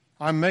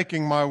I'm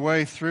making my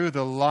way through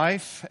the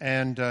life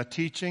and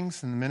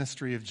teachings and the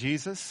ministry of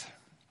Jesus.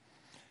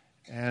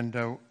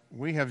 And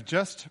we have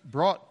just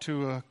brought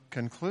to a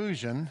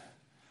conclusion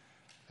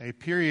a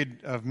period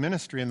of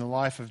ministry in the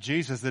life of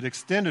Jesus that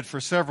extended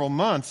for several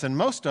months, and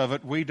most of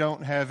it we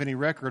don't have any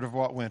record of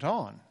what went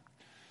on.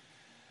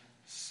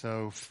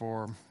 So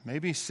for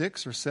maybe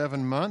 6 or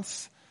 7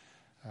 months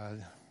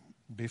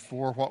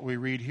before what we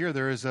read here,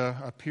 there is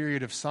a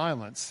period of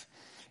silence.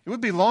 It would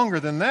be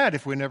longer than that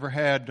if we never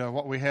had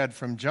what we had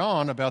from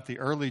John about the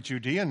early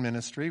Judean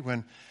ministry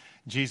when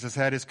Jesus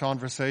had his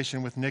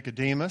conversation with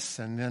Nicodemus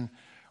and then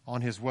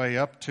on his way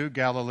up to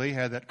Galilee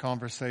had that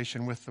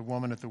conversation with the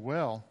woman at the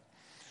well.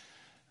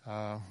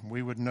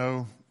 We would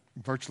know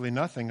virtually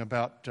nothing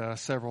about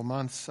several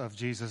months of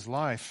Jesus'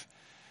 life.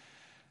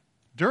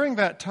 During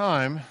that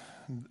time,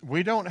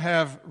 we don't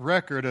have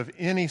record of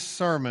any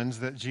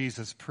sermons that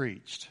Jesus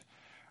preached.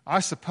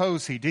 I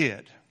suppose he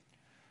did.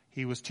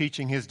 He was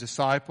teaching his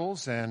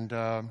disciples, and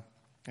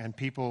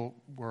people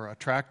were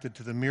attracted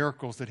to the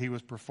miracles that he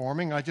was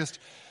performing. I just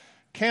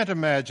can't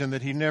imagine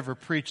that he never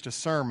preached a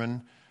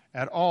sermon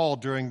at all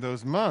during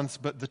those months.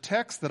 But the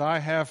text that I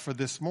have for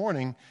this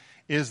morning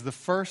is the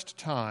first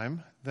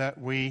time that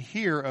we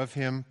hear of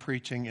him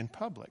preaching in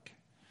public.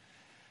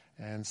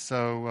 And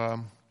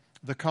so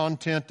the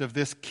content of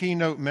this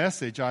keynote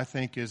message, I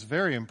think, is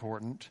very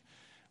important.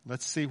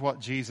 Let's see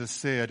what Jesus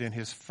said in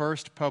his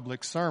first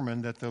public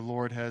sermon that the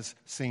Lord has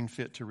seen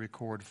fit to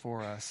record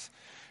for us.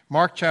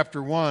 Mark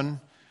chapter 1,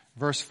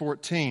 verse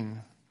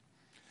 14.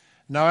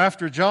 Now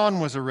after John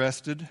was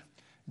arrested,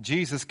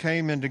 Jesus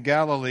came into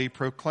Galilee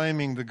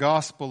proclaiming the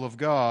gospel of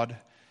God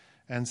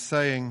and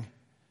saying,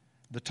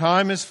 "The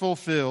time is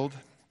fulfilled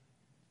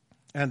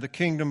and the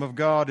kingdom of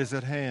God is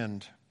at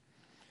hand.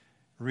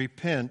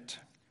 Repent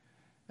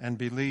and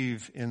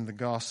believe in the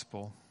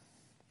gospel."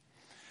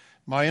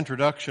 My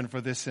introduction for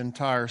this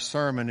entire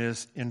sermon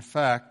is, in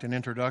fact, an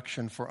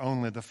introduction for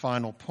only the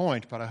final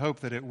point, but I hope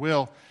that it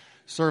will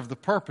serve the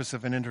purpose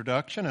of an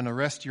introduction and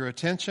arrest your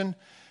attention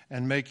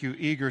and make you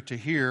eager to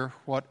hear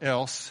what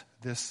else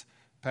this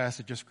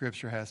passage of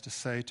Scripture has to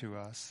say to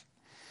us.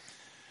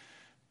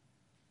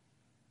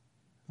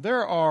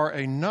 There are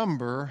a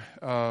number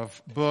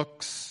of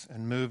books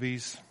and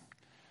movies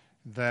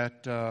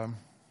that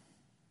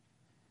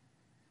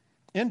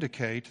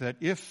indicate that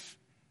if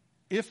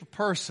a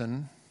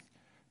person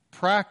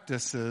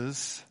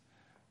practices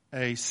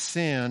a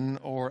sin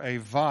or a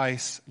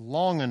vice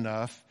long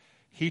enough,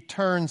 he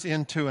turns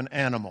into an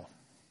animal.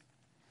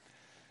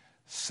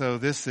 So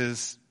this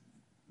is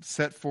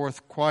set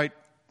forth quite,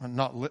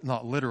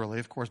 not literally.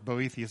 Of course,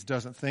 Boethius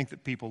doesn't think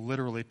that people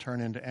literally turn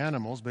into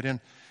animals, but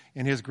in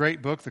his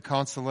great book, The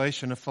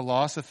Consolation of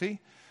Philosophy,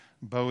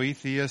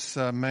 Boethius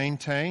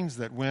maintains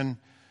that when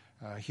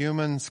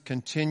humans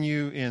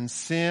continue in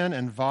sin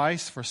and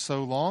vice for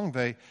so long,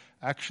 they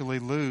actually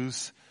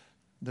lose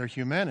their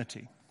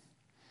humanity.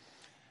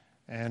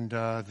 And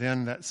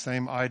then that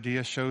same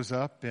idea shows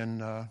up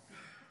in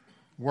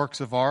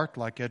works of art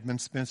like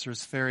Edmund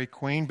Spenser's Faerie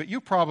Queene, but you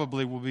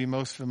probably will be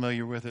most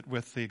familiar with it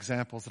with the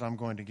examples that I'm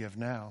going to give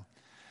now.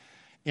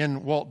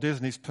 In Walt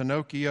Disney's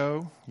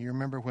Pinocchio, you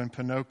remember when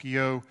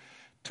Pinocchio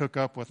took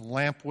up with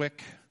Lampwick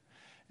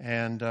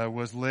and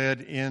was led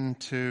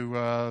into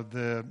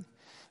the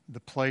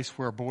place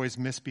where boys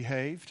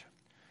misbehaved.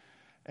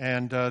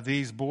 And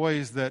these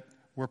boys that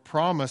were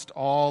promised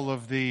all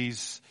of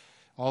these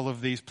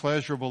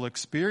pleasurable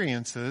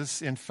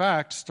experiences, in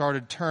fact,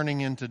 started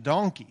turning into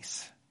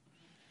donkeys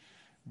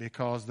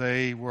because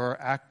they were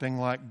acting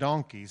like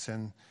donkeys,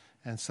 and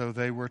so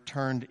they were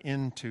turned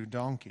into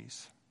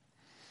donkeys.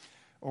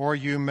 Or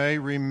you may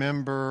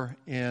remember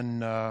in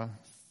the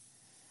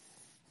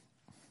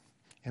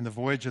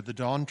Voyage of the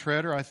Dawn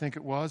Treader, I think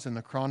it was, in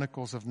the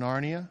Chronicles of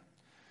Narnia,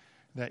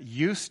 that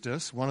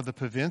Eustace, one of the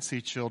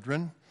Pevensie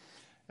children,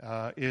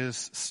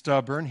 is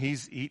stubborn.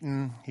 He's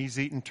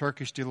eaten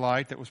Turkish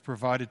delight that was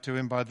provided to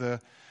him by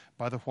the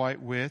White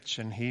Witch,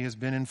 and he has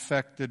been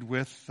infected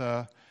with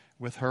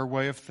her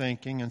way of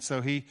thinking, and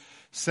so he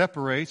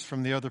separates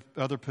from the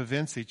other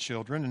Pevensie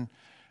children,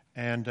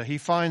 and he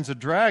finds a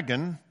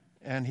dragon,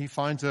 and he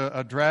finds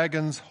a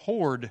dragon's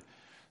hoard.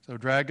 So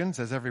dragons,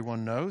 as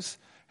everyone knows,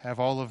 have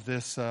all of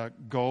this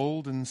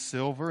gold and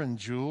silver and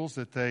jewels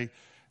that they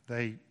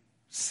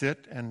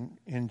sit and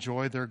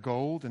enjoy their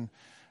gold. And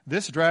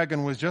this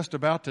dragon was just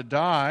about to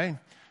die,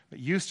 but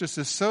Eustace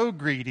is so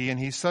greedy and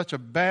he's such a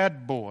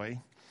bad boy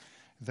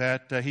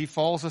that he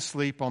falls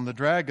asleep on the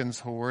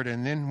dragon's hoard,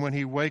 and then when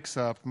he wakes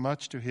up,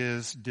 much to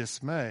his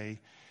dismay,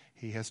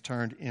 he has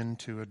turned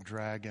into a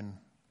dragon.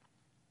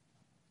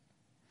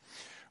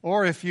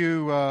 Or if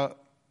you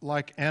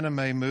like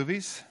anime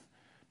movies,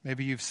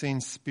 maybe you've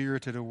seen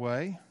Spirited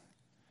Away,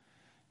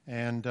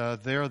 and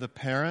there the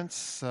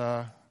parents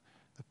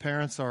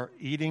are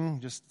eating,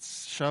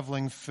 just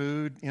shoveling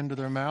food into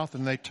their mouth,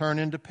 and they turn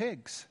into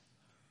pigs.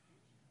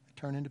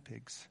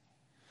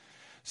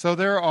 So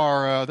there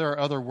are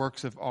other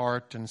works of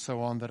art and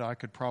so on that I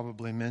could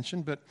probably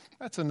mention, but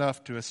that's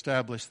enough to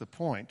establish the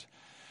point.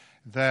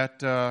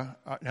 that,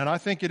 and I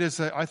think it is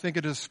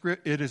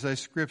a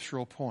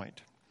scriptural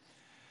point,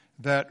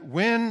 that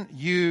when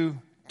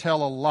you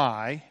tell a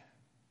lie,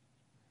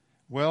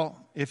 well,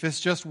 if it's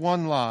just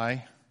one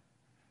lie,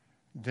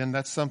 then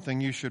that's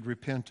something you should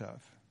repent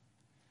of.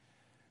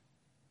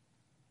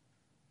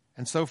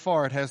 And so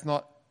far, it has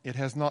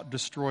not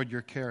destroyed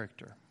your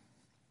character.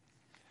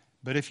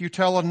 But if you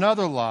tell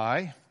another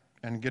lie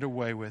and get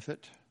away with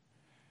it,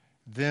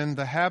 then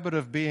the habit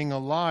of being a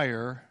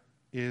liar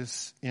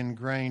is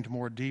ingrained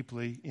more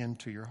deeply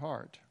into your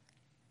heart.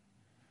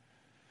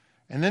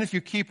 And then if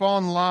you keep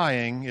on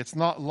lying, it's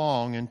not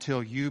long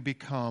until you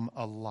become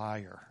a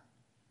liar.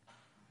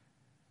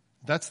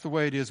 That's the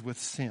way it is with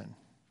sin.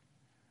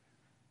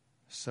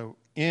 So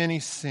any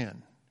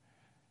sin,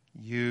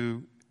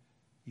 you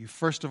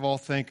first of all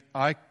think,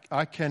 I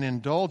can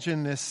indulge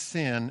in this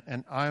sin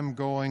and I'm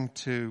going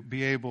to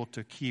be able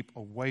to keep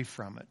away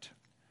from it.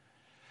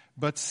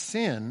 But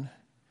sin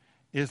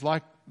is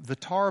like the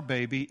tar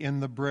baby in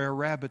the Brer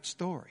Rabbit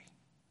story.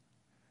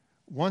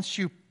 Once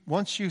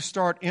you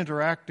start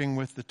interacting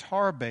with the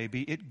tar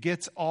baby, it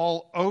gets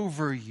all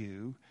over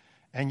you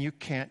and you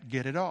can't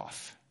get it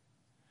off.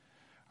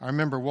 I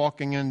remember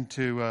walking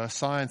into a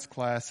science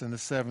class in the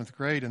 7th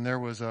grade, and there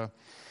was a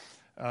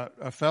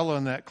fellow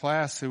in that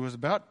class who was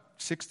about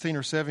 16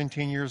 or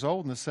 17 years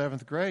old in the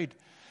 7th grade.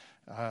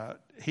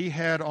 He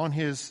had on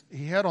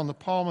the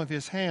palm of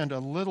his hand a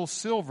little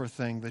silver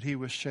thing that he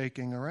was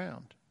shaking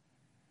around.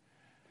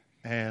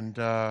 And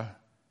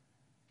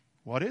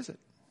what is it?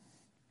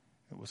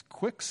 It was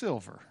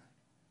quicksilver,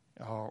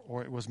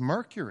 or it was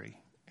mercury,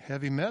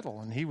 heavy metal,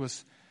 and he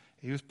was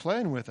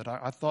playing with it.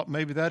 I thought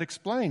maybe that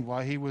explained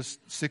why he was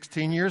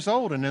 16 years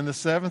old and in the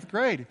 7th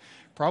grade.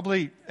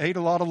 Probably ate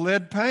a lot of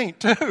lead paint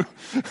too.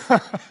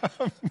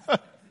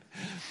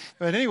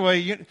 But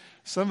anyway,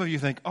 some of you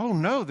think, oh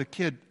no, the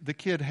kid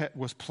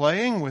was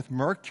playing with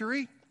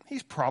mercury.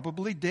 He's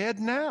probably dead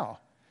now.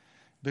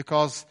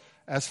 Because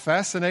as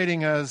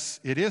fascinating as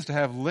it is to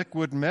have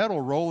liquid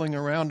metal rolling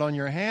around on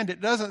your hand,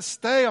 it doesn't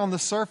stay on the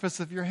surface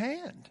of your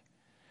hand.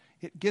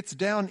 It gets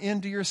down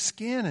into your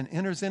skin and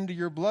enters into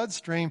your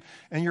bloodstream,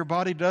 and your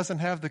body doesn't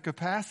have the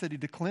capacity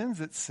to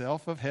cleanse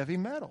itself of heavy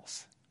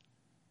metals.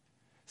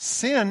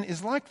 Sin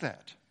is like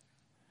that.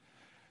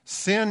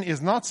 Sin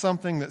is not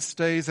something that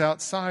stays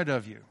outside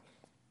of you.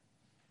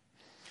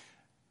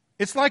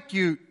 It's like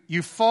you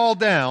fall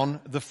down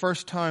the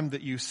first time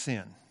that you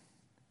sin.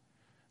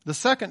 The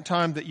second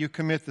time that you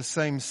commit the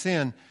same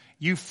sin,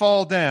 you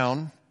fall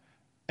down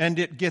and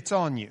it gets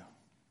on you.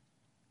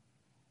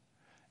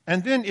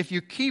 And then if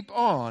you keep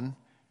on,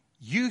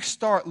 you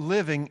start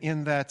living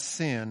in that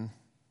sin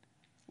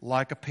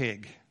like a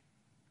pig.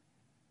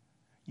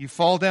 You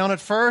fall down at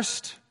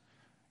first.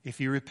 If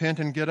you repent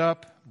and get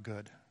up,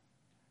 good.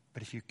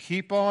 But if you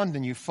keep on,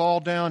 then you fall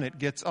down, it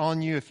gets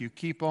on you. If you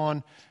keep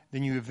on,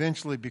 then you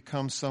eventually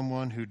become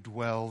someone who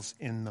dwells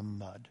in the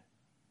mud.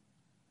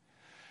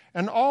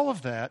 And all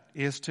of that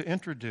is to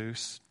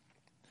introduce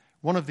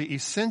one of the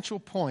essential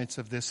points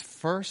of this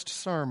first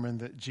sermon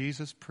that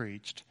Jesus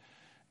preached,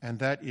 and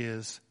that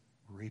is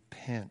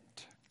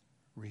repent.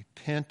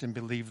 Repent and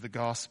believe the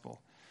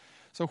gospel.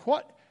 So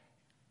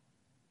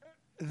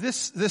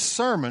this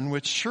sermon,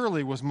 which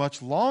surely was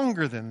much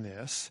longer than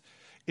this,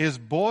 is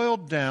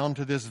boiled down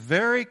to this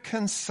very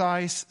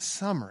concise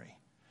summary.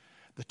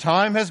 The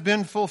time has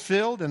been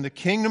fulfilled and the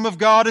kingdom of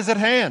God is at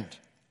hand.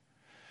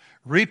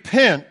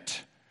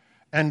 Repent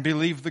and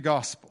believe the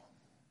gospel.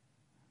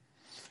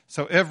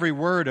 So every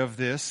word of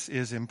this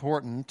is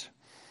important.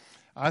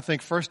 I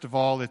think, first of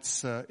all,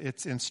 it's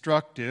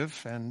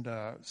instructive and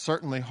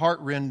certainly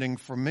heartrending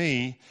for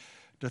me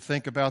to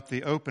think about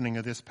the opening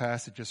of this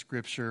passage of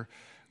Scripture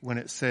when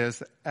it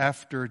says,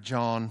 after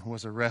John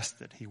was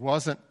arrested. He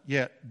wasn't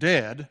yet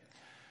dead.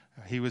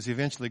 He was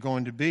eventually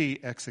going to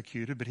be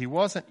executed, but he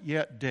wasn't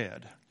yet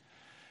dead.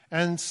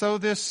 And so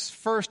this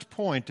first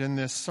point in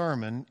this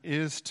sermon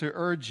is to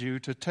urge you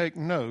to take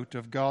note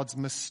of God's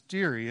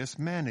mysterious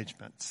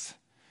managements.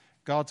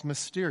 God's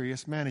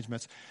mysterious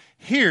managements.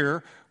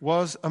 Here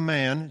was a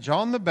man,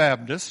 John the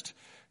Baptist,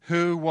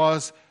 who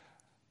was,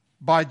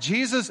 by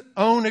Jesus'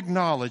 own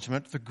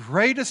acknowledgement, the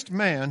greatest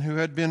man who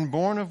had been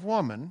born of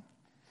woman,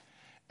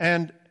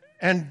 and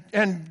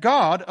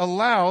God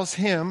allows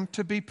him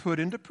to be put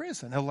into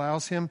prison,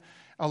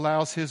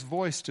 allows his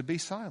voice to be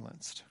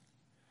silenced.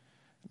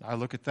 I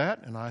look at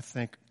that and I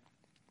think,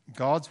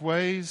 God's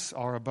ways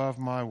are above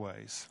my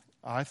ways.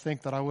 I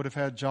think that I would have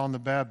had John the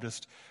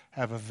Baptist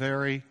have a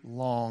very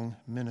long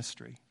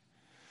ministry.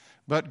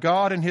 But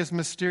God in His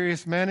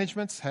mysterious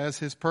managements has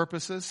His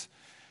purposes,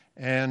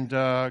 and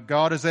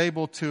God is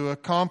able to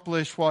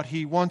accomplish what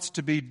He wants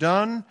to be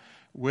done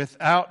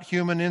without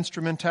human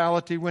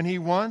instrumentality when He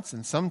wants.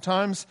 And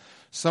sometimes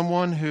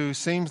someone who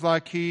seems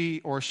like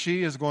he or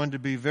she is going to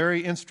be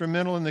very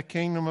instrumental in the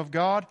kingdom of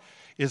God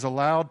is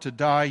allowed to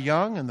die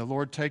young, and the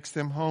Lord takes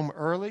them home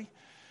early.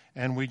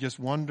 And we just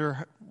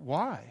wonder,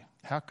 why?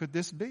 How could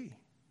this be?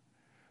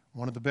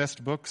 One of the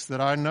best books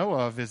that I know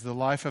of is The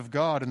Life of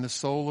God and the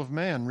Soul of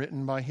Man,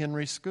 written by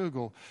Henry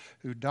Scougal,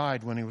 who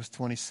died when he was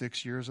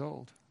 26 years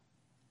old.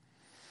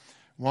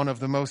 One of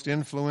the most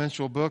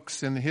influential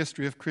books in the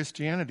history of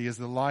Christianity is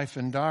The Life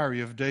and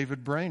Diary of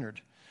David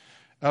Brainerd.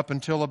 Up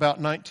until about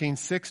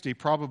 1960,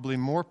 probably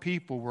more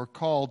people were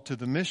called to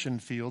the mission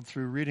field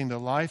through reading the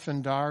life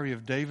and diary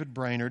of David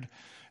Brainerd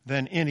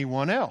than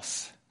anyone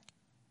else,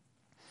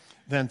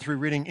 than through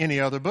reading any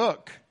other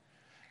book.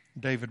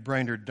 David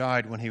Brainerd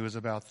died when he was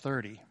about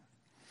 30.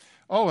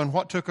 Oh, and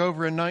what took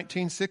over in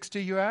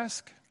 1960, you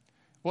ask?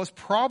 Was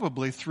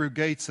probably Through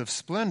Gates of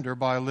Splendor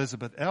by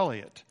Elisabeth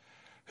Elliot,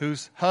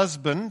 whose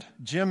husband,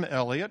 Jim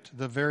Elliot,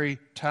 the very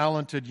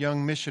talented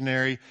young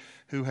missionary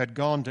who had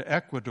gone to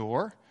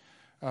Ecuador,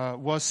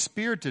 was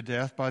speared to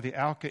death by the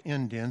Auca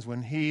Indians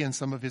when he and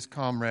some of his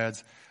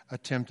comrades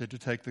attempted to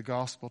take the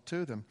gospel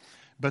to them.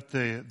 But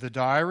the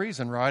diaries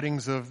and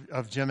writings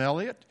of Jim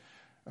Elliot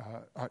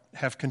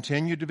have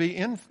continued to be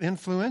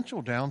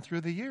influential down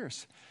through the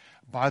years.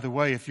 By the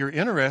way, if you're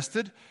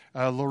interested,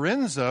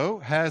 Lorenzo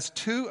has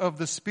 2 of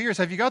the spears.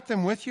 Have you got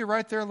them with you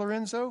right there,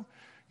 Lorenzo?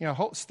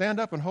 Stand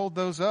up and hold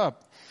those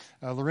up.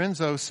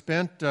 Lorenzo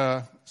spent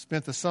the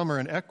summer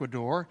in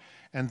Ecuador,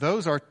 and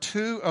those are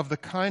 2 of the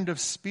kind of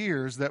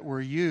spears that were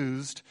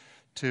used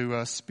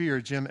to spear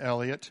Jim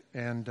Elliot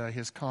and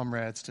his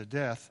comrades to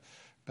death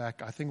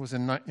back, I think it was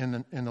in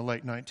the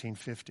late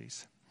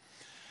 1950s.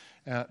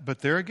 But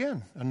there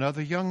again,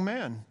 another young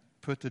man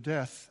put to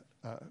death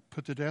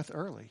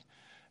early.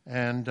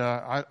 And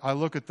I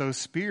look at those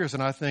spears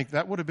and I think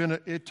that would have been,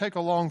 it'd take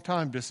a long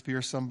time to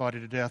spear somebody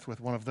to death with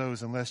one of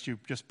those unless you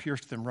just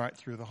pierced them right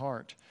through the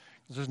heart.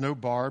 There's no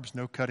barbs,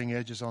 no cutting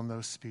edges on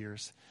those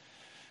spears.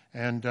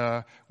 And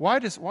why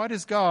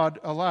does God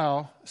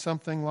allow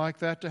something like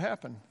that to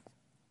happen?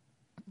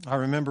 I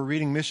remember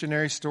reading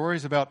missionary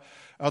stories about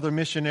other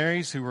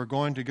missionaries who were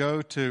going to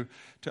go to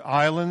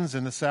islands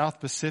in the South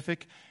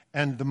Pacific,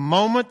 and the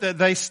moment that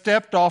they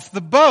stepped off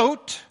the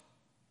boat,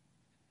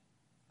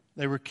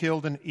 they were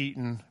killed and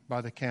eaten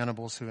by the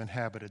cannibals who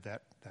inhabited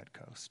that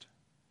coast.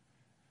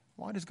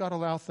 Why does God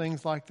allow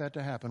things like that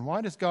to happen?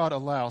 Why does God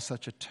allow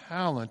such a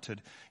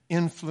talented,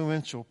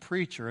 influential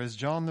preacher as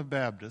John the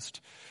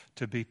Baptist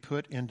to be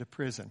put into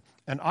prison?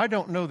 And I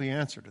don't know the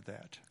answer to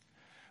that.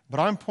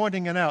 But I'm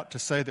pointing it out to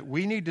say that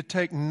we need to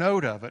take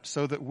note of it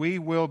so that we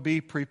will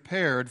be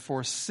prepared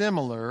for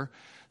similar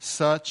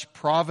such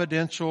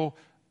providential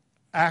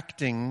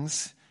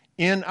actings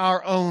in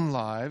our own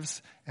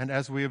lives and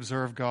as we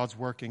observe God's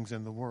workings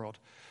in the world.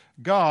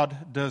 God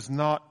is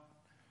not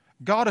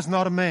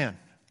a man.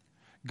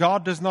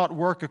 God does not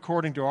work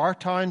according to our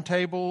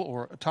timetable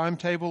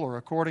or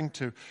according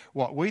to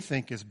what we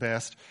think is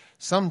best.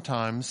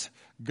 Sometimes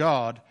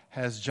God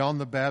has John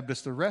the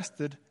Baptist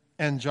arrested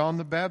and John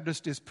the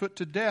Baptist is put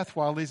to death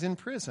while he's in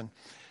prison.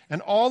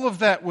 And all of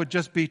that would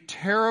just be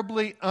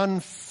terribly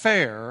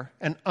unfair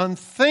and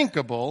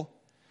unthinkable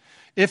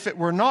if it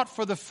were not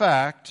for the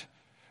fact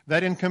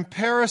that in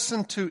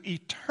comparison to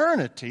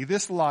eternity,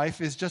 this life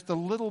is just a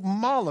little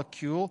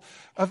molecule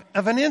of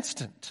an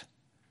instant.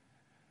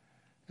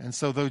 And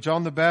so though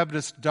John the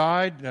Baptist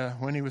died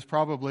when he was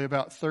probably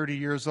about 30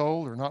 years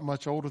old, or not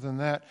much older than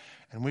that,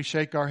 and we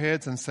shake our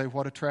heads and say,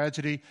 what a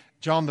tragedy,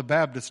 John the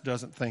Baptist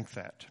doesn't think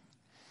that.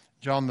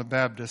 John the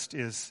Baptist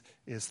is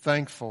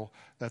thankful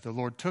that the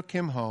Lord took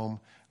him home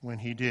when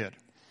he did.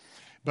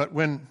 But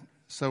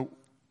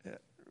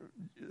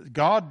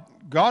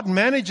God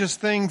manages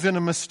things in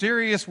a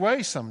mysterious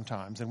way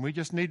sometimes, and we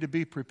just need to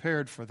be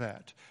prepared for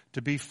that.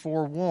 To be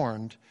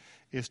forewarned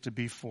is to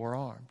be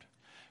forearmed.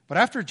 But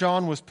after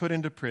John was put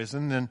into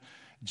prison, then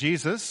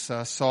Jesus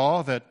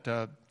saw that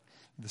the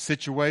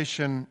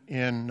situation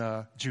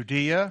in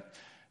Judea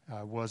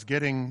was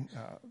getting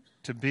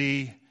to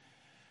be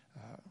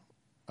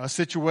a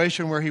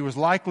situation where he was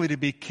likely to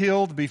be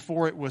killed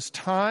before it was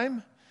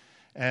time.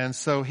 And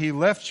so he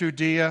left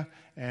Judea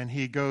and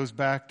he goes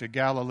back to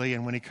Galilee.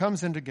 And when he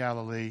comes into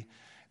Galilee,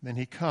 then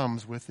he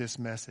comes with this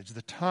message: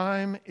 the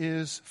time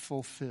is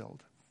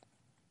fulfilled.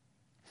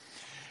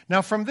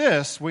 Now from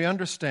this, we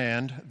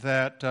understand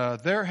that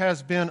there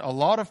has been a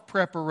lot of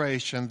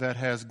preparation that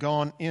has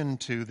gone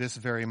into this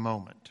very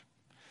moment.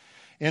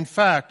 In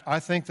fact,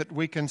 I think that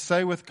we can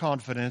say with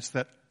confidence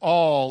that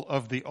all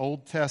of the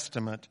Old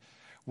Testament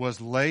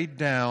was laid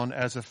down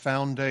as a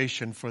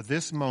foundation for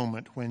this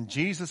moment when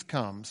Jesus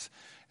comes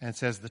and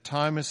says, the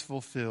time is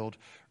fulfilled,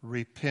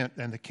 repent,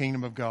 and the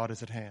kingdom of God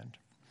is at hand.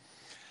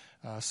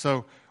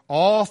 So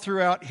all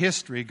throughout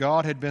history,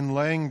 God had been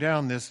laying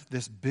down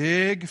this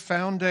big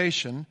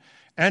foundation,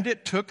 and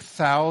it took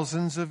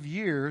thousands of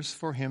years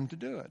for him to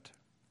do it.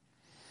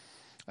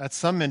 That's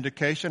some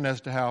indication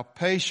as to how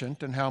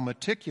patient and how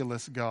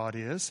meticulous God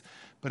is,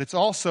 but it's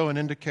also an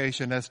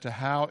indication as to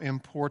how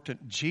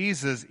important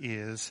Jesus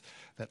is,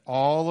 that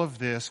all of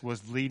this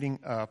was leading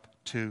up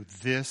to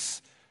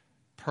this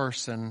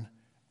person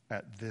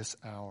at this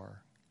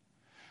hour.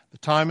 The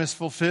time is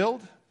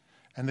fulfilled,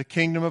 and the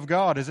kingdom of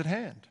God is at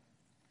hand.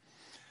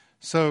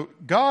 So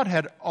God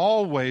had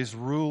always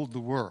ruled the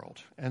world.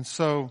 And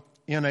so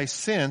in a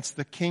sense,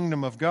 the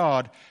kingdom of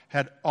God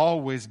had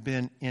always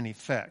been in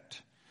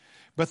effect.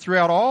 But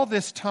throughout all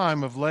this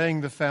time of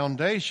laying the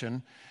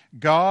foundation,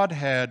 God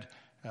had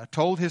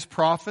told his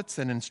prophets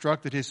and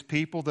instructed his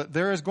people that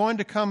there is going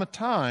to come a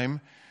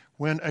time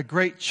when a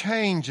great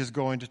change is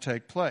going to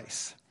take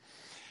place.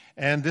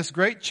 And this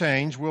great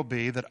change will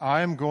be that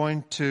I am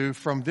going to,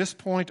 from this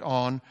point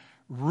on,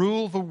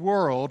 rule the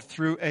world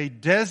through a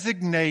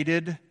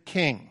designated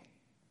king.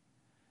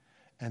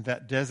 And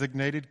that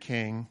designated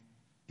king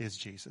is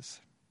Jesus.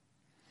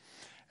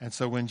 And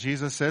so when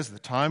Jesus says the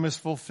time is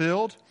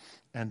fulfilled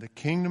and the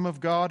kingdom of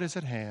God is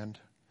at hand,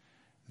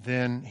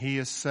 then he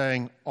is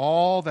saying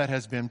all that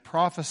has been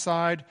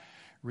prophesied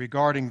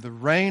regarding the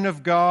reign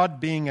of God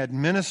being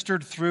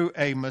administered through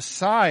a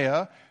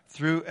Messiah,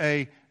 through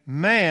a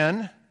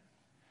man,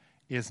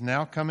 is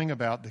now coming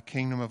about. The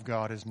kingdom of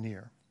God is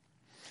near.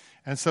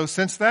 And so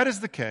since that is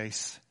the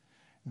case,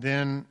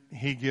 then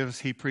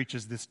he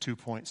preaches this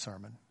 2-point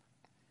sermon.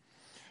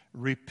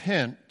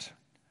 Repent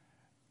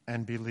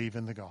and believe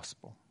in the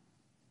gospel.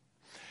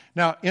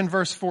 Now, in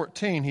verse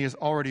 14, he has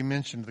already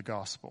mentioned the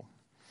gospel.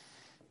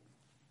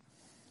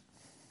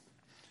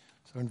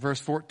 So in verse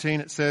 14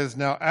 it says,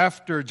 "Now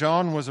after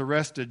John was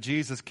arrested,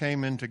 Jesus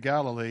came into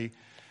Galilee,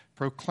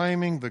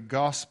 proclaiming the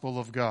gospel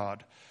of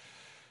God."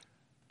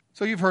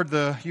 So you've heard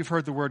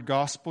the word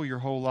gospel your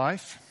whole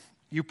life.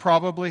 You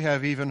probably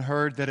have even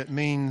heard that it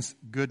means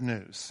good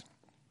news.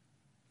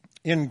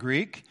 In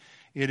Greek,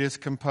 it is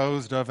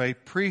composed of a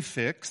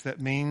prefix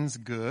that means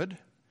good,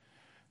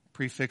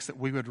 prefix that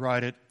we would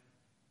write it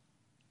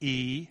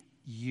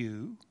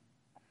EU,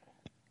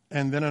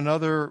 and then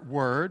another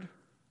word,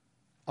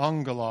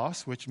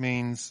 angelos, which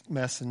means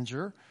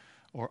messenger,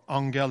 or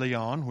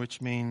angelion,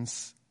 which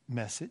means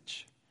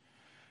message.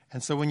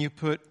 And so when you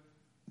put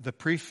the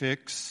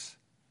prefix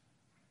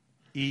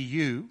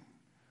EU,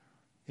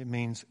 it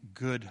means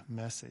good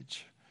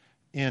message.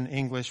 In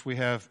English, we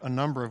have a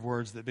number of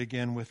words that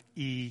begin with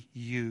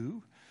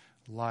EU,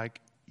 like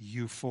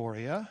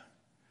euphoria,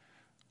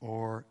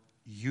 or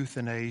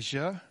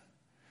euthanasia,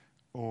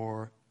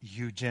 or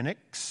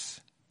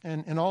eugenics.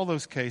 And in all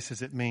those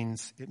cases, it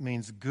means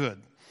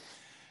good.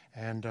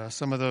 And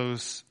some of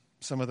those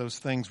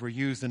things were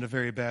used in a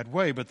very bad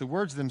way, but the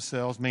words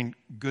themselves mean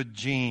good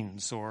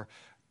genes or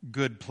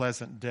good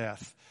pleasant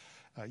death.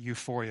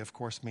 Euphoria, of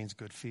course, means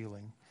good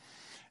feeling.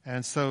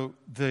 And so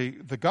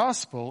the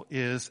gospel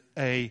is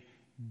a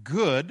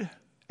good,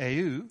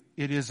 eu,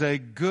 it is a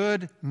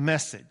good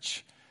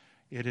message.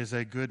 It is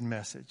a good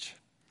message.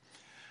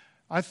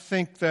 I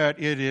think that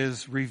it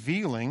is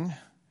revealing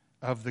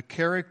of the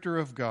character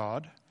of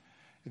God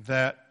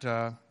that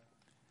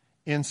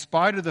in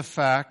spite of the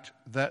fact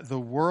that the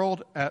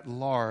world at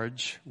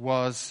large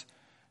was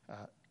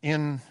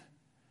in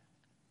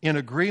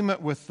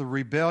agreement with the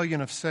rebellion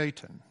of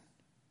Satan,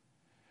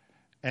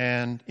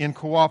 and in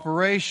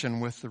cooperation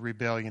with the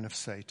rebellion of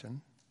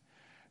Satan,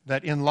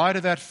 that in light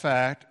of that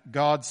fact,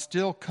 God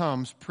still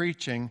comes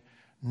preaching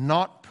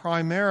not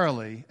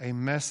primarily a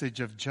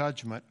message of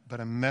judgment, but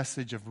a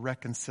message of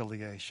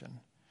reconciliation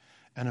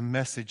and a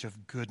message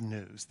of good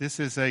news. This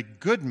is a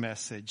good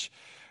message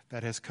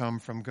that has come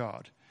from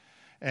God.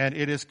 And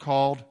it is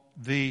called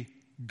the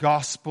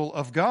gospel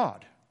of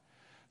God.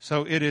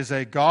 So it is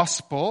a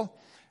gospel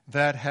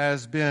that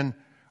has been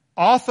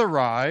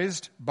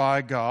authorized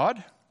by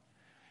God.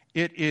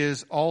 It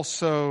is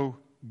also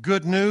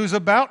good news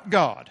about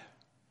God.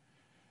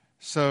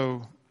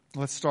 So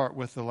let's start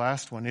with the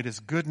last one. It is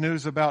good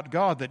news about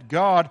God, that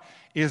God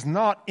is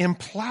not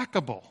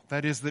implacable.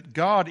 That is, that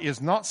God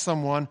is not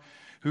someone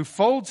who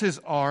folds his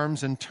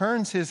arms and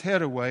turns his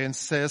head away and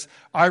says,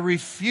 I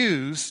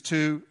refuse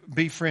to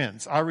be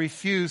friends. I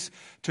refuse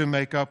to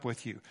make up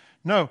with you.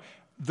 No,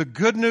 the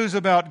good news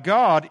about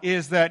God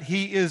is that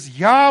he is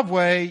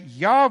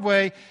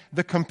Yahweh,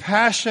 the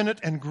compassionate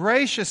and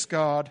gracious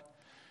God,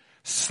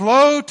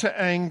 slow to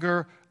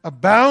anger,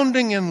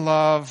 abounding in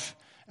love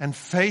and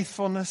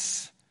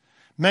faithfulness,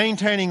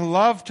 maintaining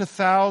love to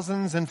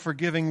thousands and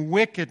forgiving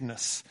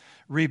wickedness,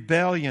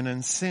 rebellion,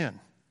 and sin.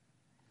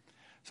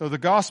 So the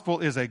gospel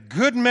is a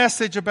good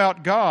message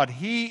about God.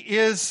 He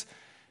is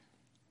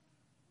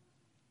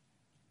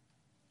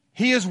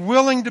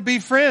willing to be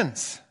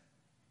friends.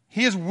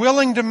 He is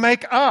willing to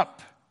make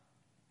up.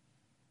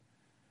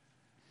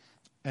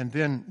 And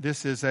then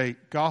this is a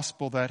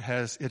gospel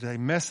it's a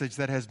message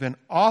that has been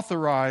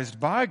authorized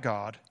by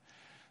God.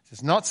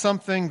 It's not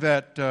something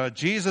that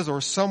Jesus or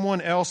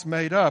someone else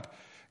made up.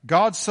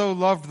 God so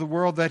loved the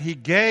world that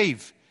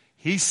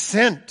he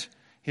sent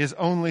his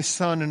only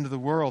Son into the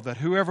world, that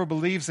whoever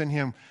believes in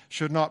him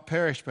should not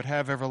perish but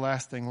have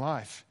everlasting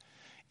life.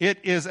 It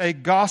is a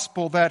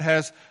gospel that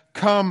has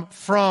come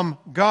from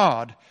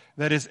God,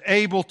 that is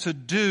able to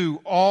do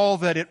all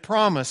that it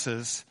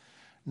promises,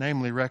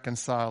 namely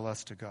reconcile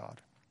us to God.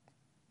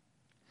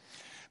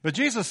 But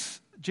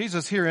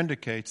Jesus here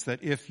indicates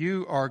that if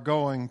you are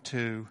going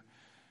to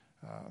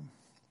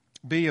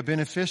be a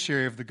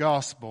beneficiary of the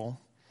gospel,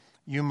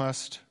 you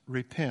must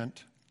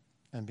repent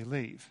and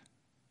believe.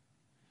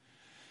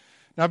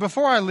 Now,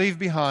 before I leave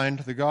behind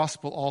the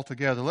gospel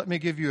altogether, let me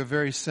give you a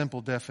very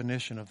simple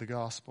definition of the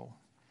gospel.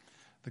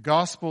 The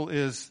gospel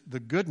is the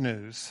good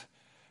news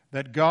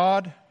that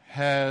God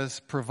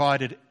has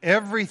provided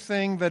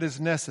everything that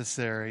is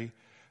necessary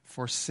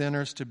for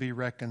sinners to be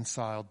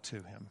reconciled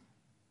to Him.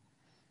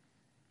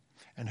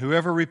 And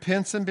whoever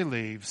repents and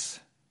believes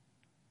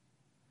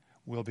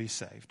will be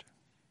saved.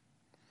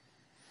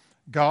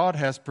 God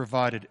has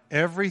provided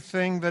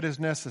everything that is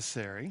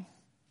necessary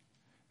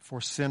for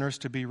sinners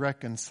to be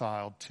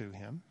reconciled to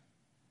Him.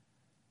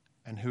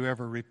 And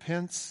whoever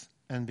repents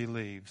and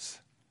believes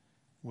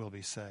will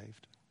be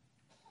saved.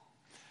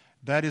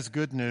 That is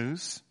good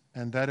news,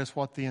 and that is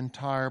what the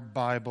entire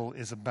Bible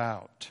is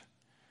about.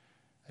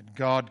 And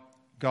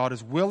God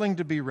is willing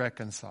to be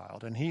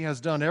reconciled, and He has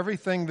done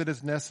everything that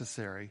is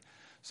necessary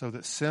so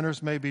that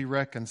sinners may be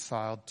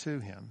reconciled to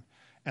Him,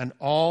 and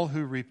all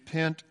who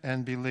repent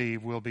and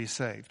believe will be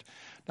saved.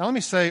 Now let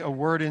me say a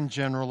word in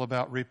general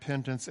about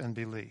repentance and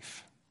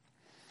belief.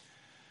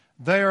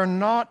 They are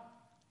not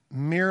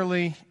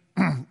merely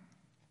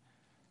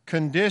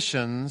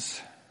conditions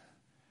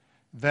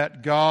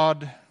that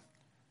God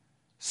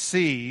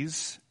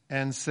sees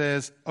and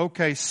says,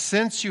 okay,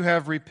 since you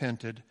have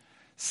repented,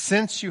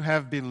 since you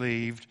have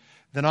believed,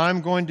 then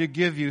I'm going to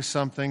give you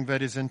something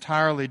that is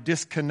entirely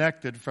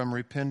disconnected from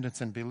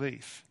repentance and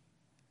belief.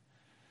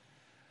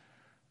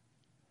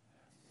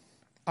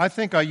 I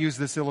think I used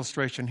this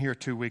illustration here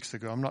 2 weeks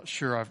ago. I'm not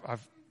sure.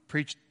 I've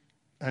preached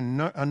a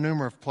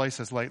number of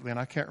places lately, and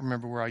I can't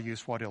remember where I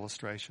used what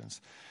illustrations.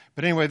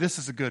 But anyway, this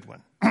is a good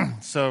one.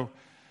 So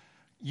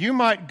you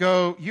might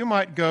go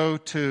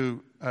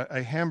to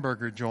a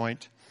hamburger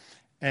joint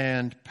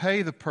and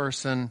pay the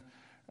person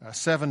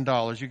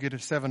 $7. You get a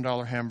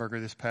 $7 hamburger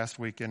this past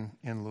week in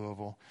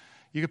Louisville.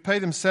 You could pay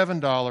them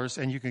 $7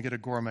 and you can get a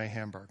gourmet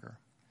hamburger.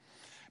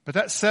 But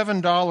that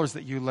 $7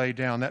 that you lay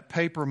down, that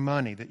paper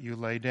money that you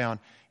lay down,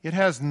 it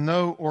has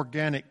no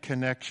organic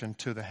connection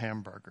to the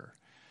hamburger.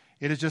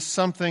 It is just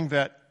something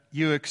that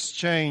you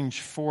exchange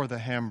for the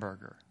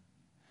hamburger.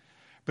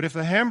 But if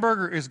the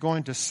hamburger is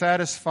going to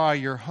satisfy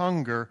your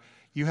hunger,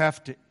 you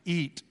have to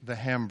eat the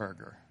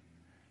hamburger.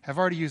 Have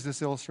I already used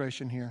this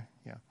illustration here?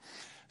 Yeah.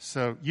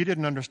 So you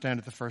didn't understand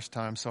it the first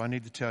time, so I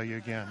need to tell you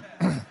again.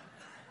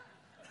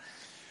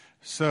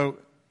 So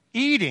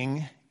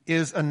eating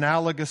is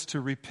analogous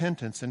to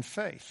repentance and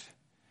faith.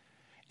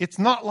 It's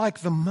not like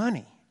the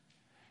money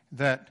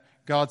that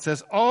God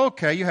says, oh,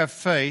 okay, you have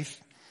faith.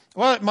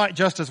 Well, it might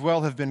just as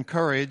well have been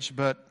courage,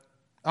 but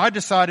I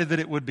decided that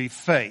it would be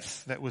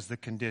faith that was the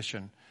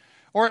condition.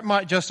 Or it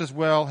might just as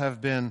well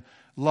have been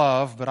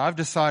love, but I've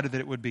decided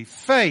that it would be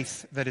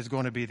faith that is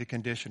going to be the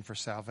condition for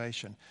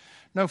salvation.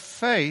 No,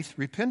 faith,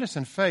 repentance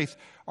and faith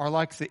are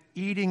like the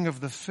eating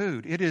of the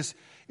food. It is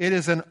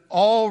an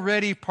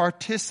already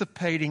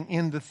participating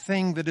in the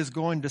thing that is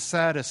going to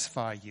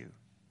satisfy you.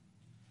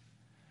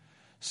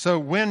 So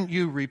when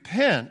you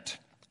repent,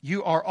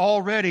 you are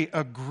already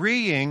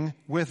agreeing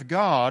with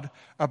God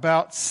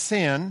about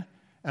sin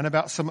and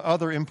about some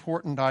other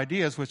important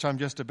ideas, which I'm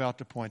just about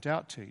to point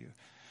out to you.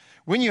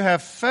 When you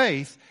have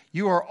faith,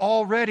 you are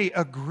already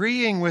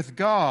agreeing with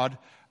God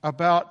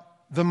about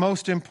the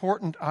most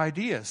important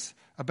ideas,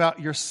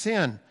 about your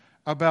sin,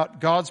 about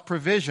God's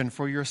provision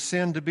for your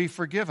sin to be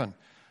forgiven,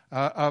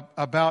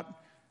 about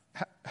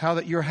how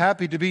that you're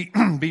happy to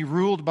be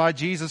ruled by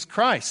Jesus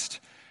Christ,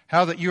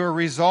 how that you are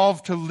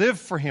resolved to live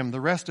for Him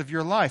the rest of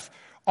your life.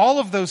 All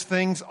of those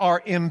things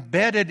are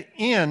embedded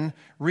in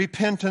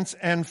repentance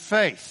and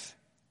faith.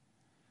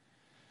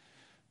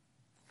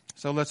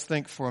 So let's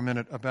think for a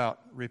minute about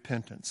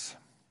repentance.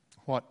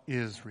 What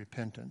is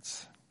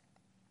repentance?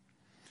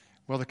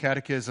 Well, the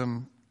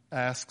Catechism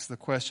asks the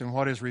question,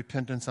 what is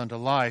repentance unto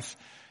life?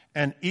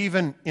 And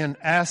even in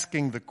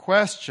asking the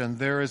question,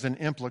 there is an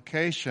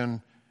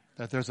implication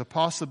that there's a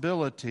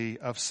possibility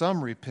of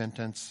some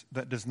repentance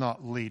that does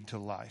not lead to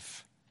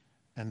life.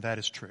 And that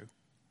is true.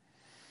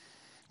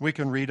 We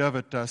can read of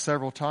it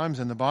several times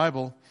in the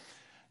Bible.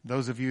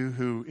 Those of you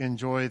who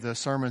enjoy the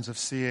sermons of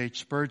C.H.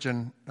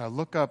 Spurgeon,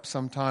 look up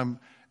sometime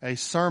a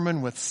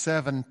sermon with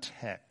 7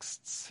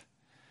 texts.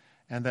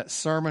 And that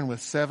sermon with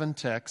 7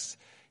 texts,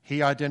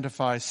 he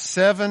identifies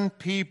 7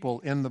 people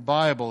in the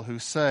Bible who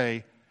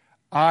say,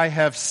 I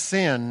have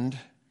sinned,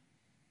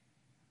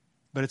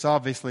 but it's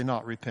obviously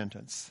not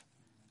repentance.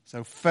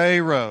 So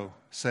Pharaoh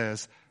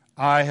says,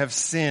 I have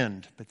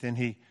sinned, but then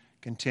he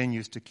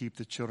continues to keep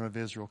the children of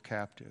Israel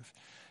captive.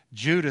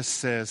 Judas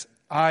says,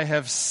 I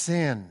have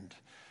sinned,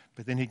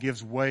 but then he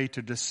gives way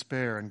to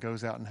despair and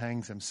goes out and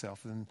hangs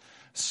himself. And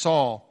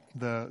Saul,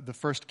 the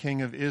first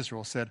king of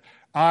Israel, said,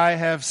 I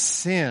have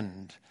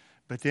sinned,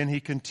 but then he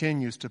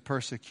continues to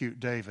persecute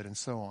David and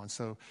so on.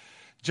 So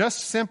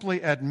just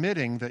simply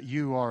admitting that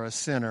you are a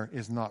sinner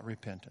is not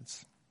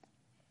repentance.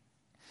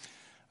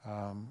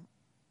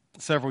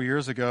 Several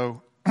years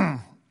ago,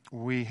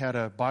 we had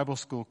a Bible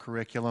school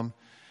curriculum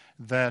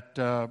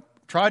that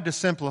tried to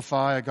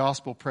simplify a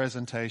gospel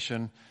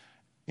presentation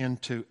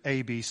into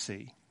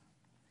ABC.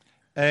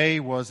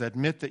 A was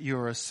admit that you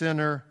are a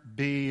sinner.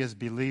 B is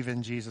believe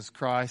in Jesus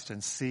Christ,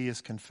 and C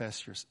is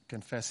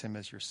confess Him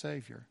as your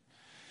Savior.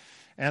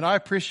 And I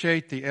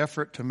appreciate the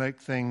effort to make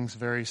things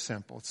very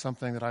simple. It's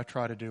something that I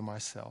try to do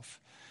myself.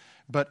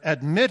 But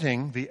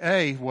admitting, the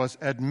A was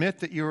admit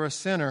that you're a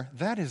sinner,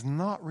 that is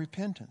not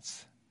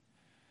repentance.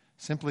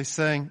 Simply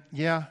saying,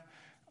 yeah,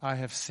 I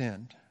have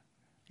sinned,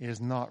 is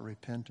not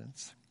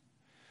repentance.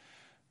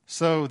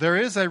 So there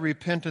is a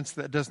repentance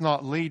that does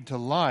not lead to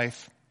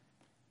life.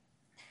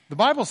 The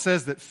Bible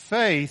says that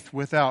faith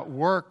without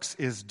works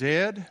is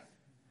dead,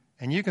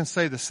 and you can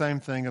say the same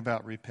thing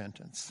about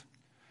repentance.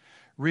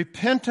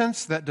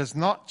 Repentance that does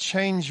not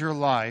change your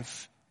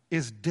life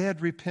is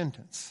dead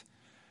repentance.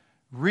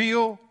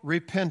 Real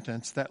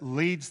repentance that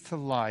leads to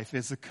life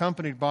is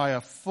accompanied by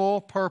a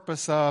full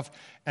purpose of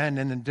and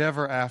an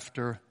endeavor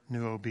after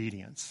new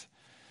obedience.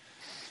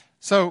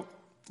 So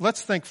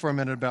let's think for a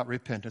minute about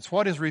repentance.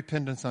 What is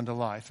repentance unto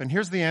life? And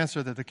here's the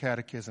answer that the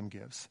Catechism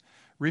gives.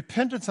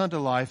 Repentance unto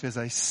life is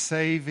a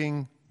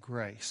saving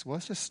grace. Well,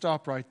 let's just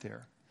stop right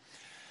there.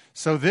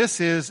 So it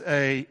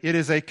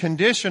is a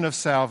condition of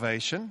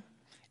salvation.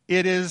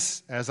 It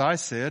is, as I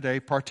said, a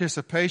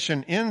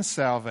participation in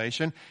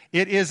salvation.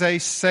 It is a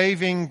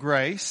saving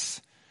grace.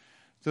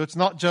 So it's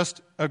not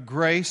just a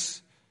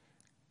grace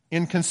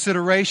in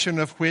consideration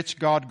of which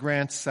God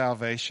grants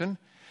salvation.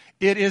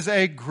 It is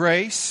a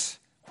grace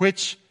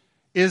which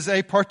is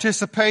a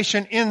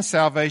participation in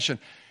salvation.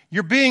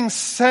 You're being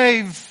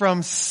saved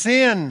from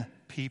sin,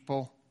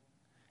 people.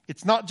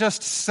 It's not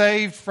just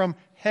saved from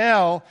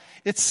hell.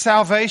 It's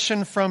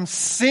salvation from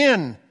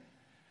sin.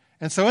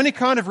 And so any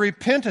kind of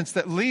repentance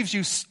that leaves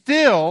you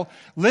still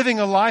living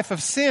a life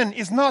of sin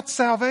is not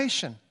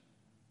salvation.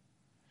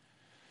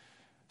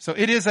 So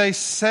it is a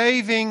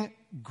saving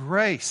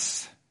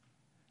grace.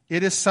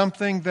 It is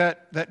something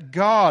that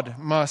God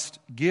must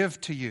give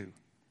to you.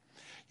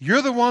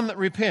 You're the one that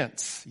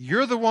repents.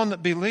 You're the one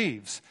that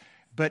believes.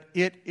 But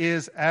it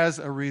is as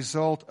a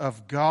result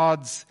of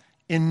God's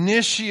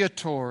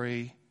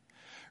initiatory,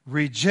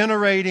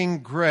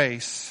 regenerating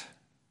grace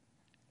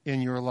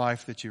in your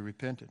life that you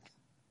repented.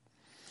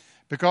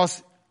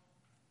 Because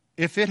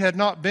if it had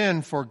not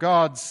been for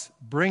God's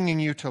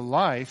bringing you to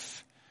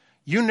life,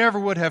 you never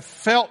would have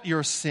felt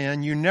your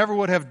sin. You never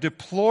would have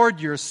deplored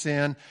your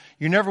sin.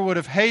 You never would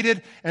have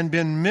hated and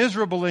been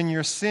miserable in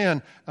your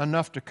sin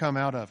enough to come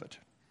out of it.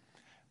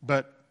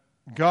 But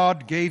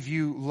God gave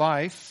you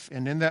life,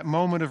 and in that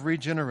moment of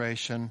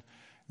regeneration,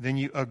 then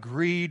you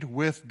agreed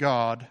with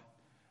God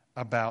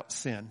about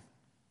sin.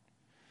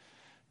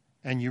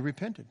 And you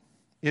repented.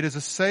 It is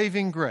a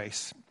saving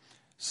grace.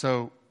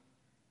 So,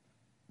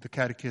 the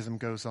Catechism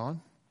goes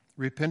on.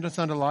 Repentance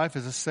unto life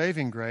is a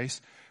saving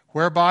grace,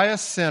 whereby a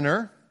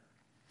sinner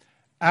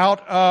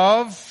out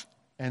of,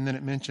 and then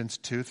it mentions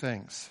two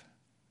things.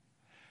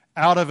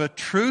 Out of a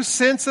true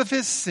sense of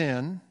his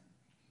sin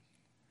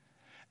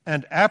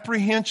and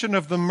apprehension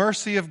of the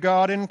mercy of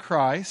God in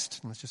Christ.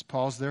 Let's just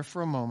pause there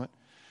for a moment.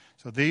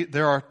 So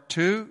there are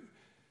two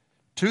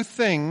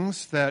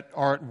things that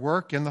are at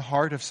work in the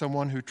heart of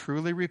someone who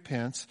truly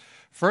repents.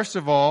 First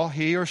of all,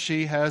 he or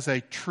she has a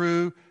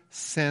true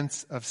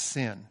sense of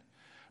sin.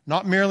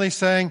 Not merely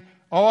saying,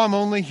 oh, I'm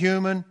only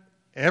human,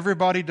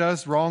 everybody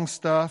does wrong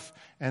stuff,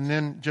 and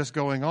then just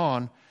going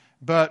on.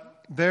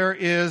 But there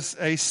is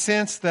a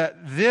sense that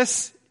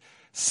this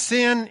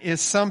sin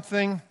is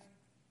something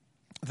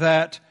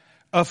that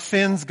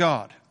offends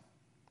God.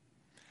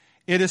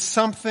 It is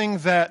something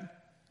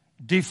that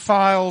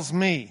defiles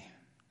me.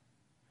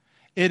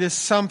 It is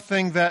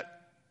something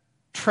that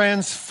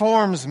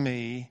transforms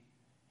me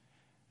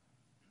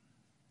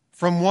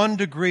from one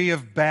degree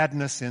of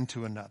badness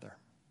into another.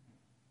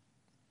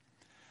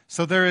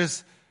 So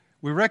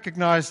we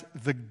recognize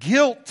the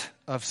guilt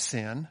of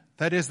sin,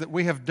 that is, that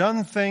we have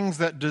done things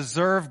that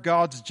deserve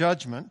God's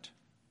judgment.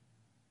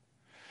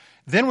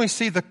 Then we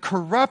see the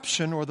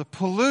corruption or the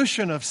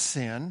pollution of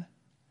sin,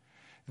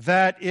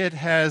 that it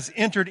has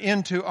entered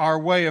into our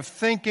way of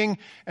thinking,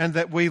 and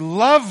that we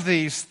love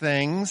these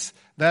things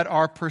that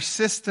are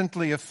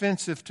persistently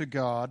offensive to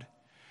God.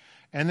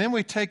 And then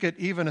we take it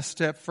even a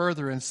step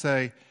further and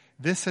say,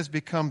 this has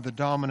become the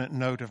dominant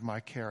note of my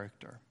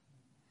character.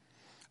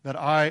 That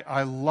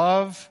I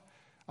love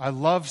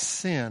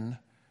sin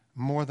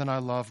more than I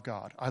love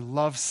God. I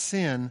love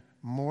sin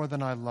more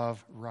than I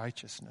love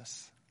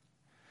righteousness.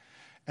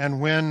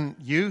 And when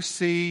you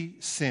see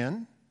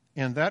sin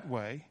in that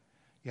way,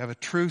 you have a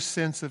true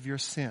sense of your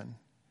sin.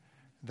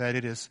 That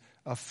it is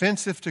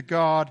offensive to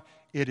God,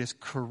 it is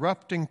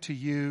corrupting to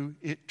you,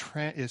 it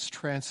is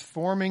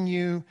transforming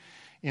you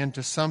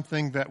into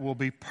something that will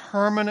be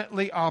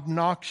permanently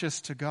obnoxious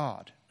to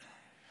God.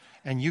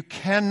 And you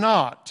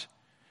cannot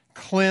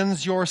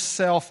cleanse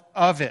yourself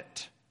of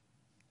it.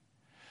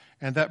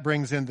 And that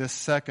brings in this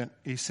second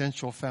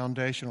essential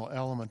foundational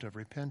element of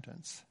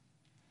repentance.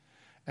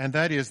 And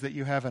that is that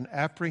you have an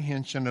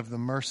apprehension of the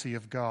mercy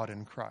of God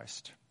in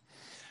Christ.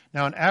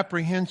 Now, an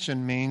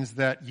apprehension means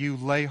that you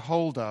lay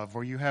hold of,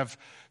 or you have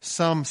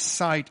some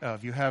sight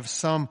of, you have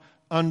some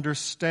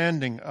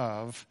understanding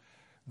of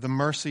the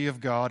mercy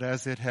of God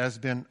as it has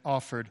been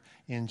offered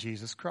in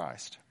Jesus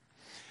Christ.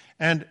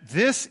 And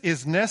this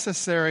is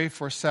necessary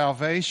for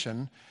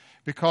salvation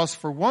because,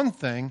 for one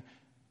thing,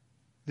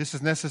 this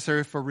is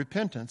necessary for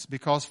repentance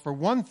because, for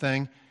one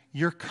thing,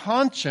 your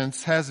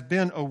conscience has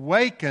been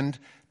awakened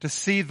to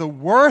see the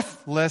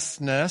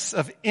worthlessness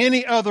of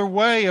any other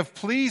way of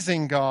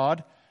pleasing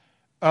God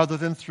other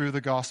than through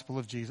the gospel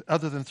of Jesus,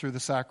 other than through the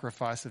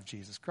sacrifice of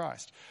Jesus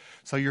Christ.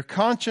 So your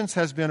conscience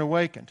has been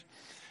awakened.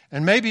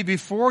 And maybe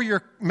before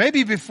your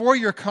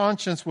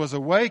conscience was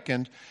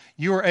awakened,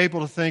 you were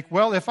able to think,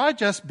 well, if I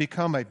just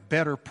become a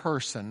better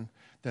person,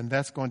 then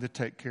that's going to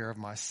take care of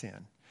my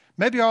sin.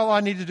 Maybe all I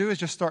need to do is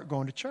just start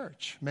going to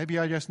church. Maybe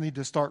I just need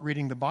to start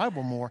reading the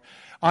Bible more.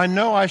 I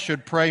know I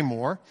should pray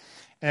more.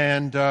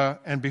 And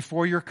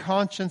before your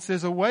conscience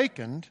is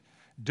awakened,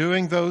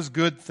 doing those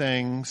good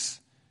things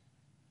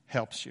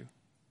helps you.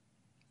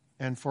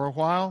 And for a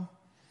while,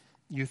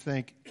 you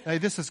think, hey,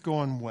 this is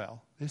going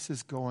well. This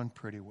is going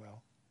pretty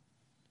well.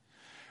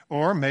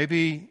 Or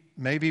maybe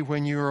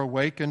when you're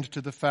awakened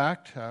to the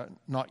fact,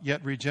 not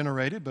yet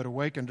regenerated, but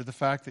awakened to the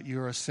fact that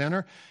you're a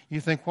sinner,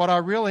 you think, what I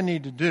really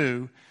need to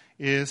do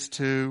is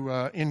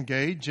to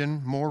engage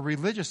in more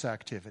religious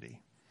activity.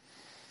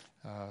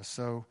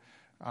 So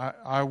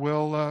I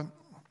will,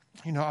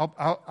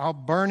 I'll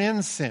burn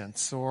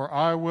incense, or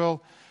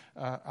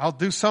I'll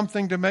do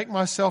something to make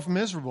myself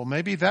miserable.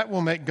 Maybe that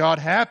will make God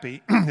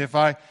happy if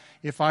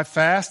I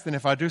fast and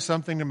if I do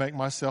something to make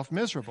myself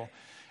miserable.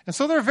 And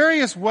so there are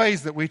various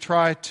ways that we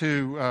try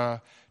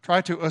to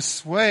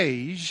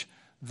assuage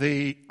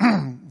the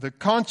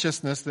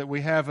consciousness that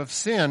we have of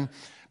sin.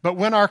 But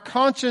when our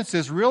conscience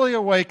is really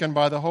awakened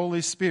by the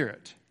Holy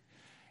Spirit,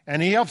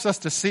 and He helps us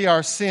to see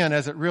our sin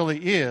as it really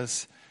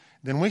is,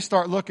 then we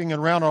start looking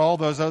around at all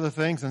those other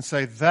things and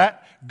say,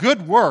 that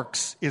good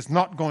works is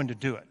not going to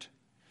do it.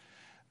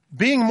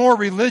 Being more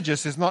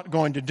religious is not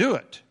going to do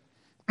it.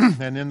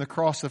 And then the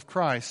cross of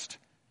Christ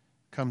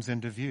comes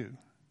into view.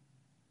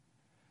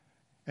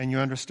 And you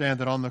understand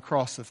that on the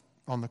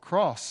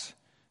cross,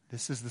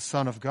 this is the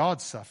Son of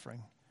God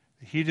suffering.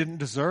 He didn't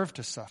deserve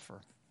to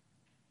suffer.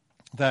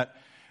 That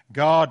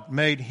God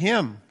made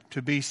Him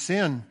to be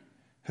sin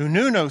who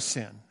knew no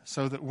sin,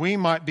 so that we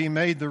might be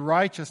made the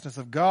righteousness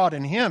of God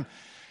in Him.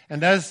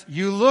 And as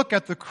you look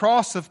at the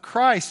cross of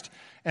Christ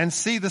and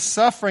see the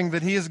suffering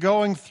that He is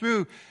going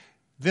through,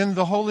 then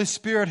the Holy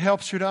Spirit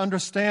helps you to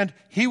understand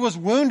He was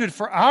wounded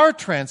for our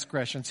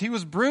transgressions. He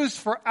was bruised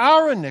for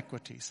our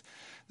iniquities.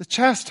 The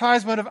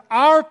chastisement of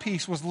our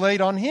peace was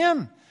laid on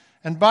Him,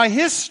 and by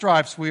His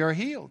stripes we are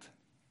healed.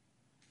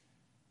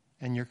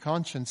 And your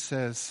conscience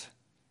says,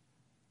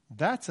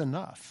 that's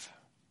enough.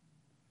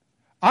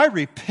 I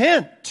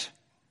repent.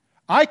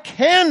 I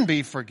can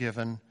be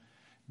forgiven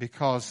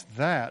because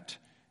that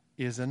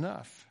is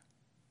enough.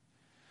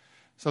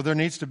 So there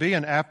needs to be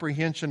an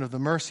apprehension of the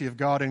mercy of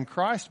God in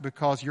Christ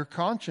because your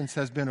conscience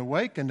has been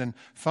awakened and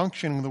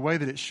functioning the way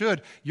that it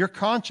should. Your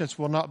conscience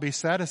will not be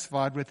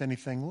satisfied with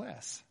anything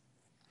less.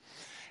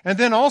 And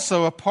then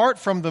also, apart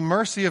from the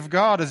mercy of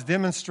God as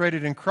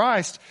demonstrated in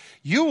Christ,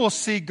 you will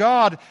see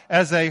God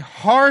as a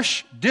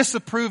harsh,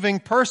 disapproving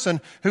person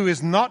who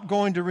is not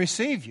going to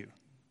receive you.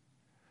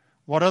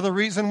 What other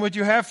reason would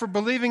you have for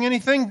believing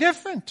anything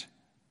different?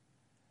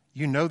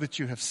 You know that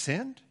you have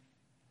sinned.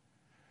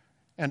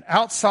 And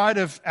outside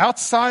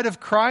of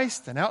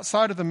Christ and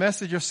outside of the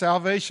message of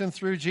salvation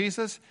through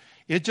Jesus,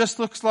 it just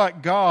looks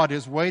like God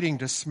is waiting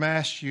to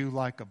smash you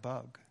like a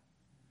bug.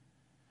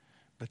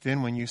 But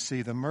then when you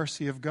see the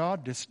mercy of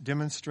God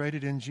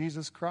demonstrated in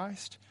Jesus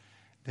Christ,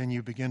 then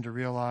you begin to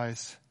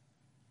realize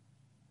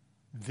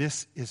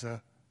this is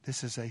a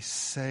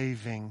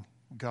saving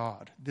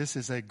God. This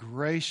is a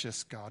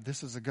gracious God.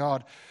 This is a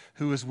God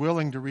who is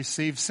willing to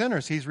receive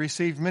sinners. He's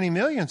received many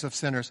millions of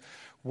sinners.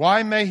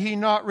 Why may He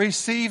not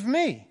receive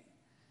me?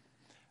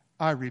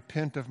 I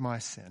repent of my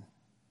sin.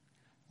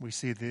 We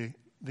see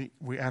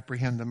we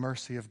apprehend the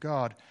mercy of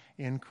God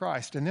in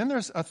Christ. And then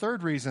there's a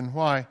third reason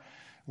why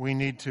we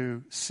need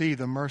to see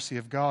the mercy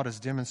of God as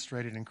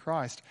demonstrated in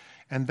Christ.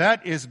 And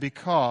that is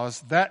because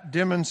that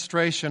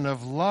demonstration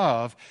of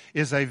love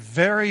is a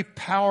very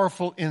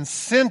powerful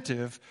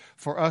incentive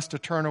for us to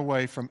turn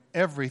away from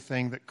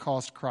everything that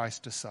caused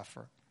Christ to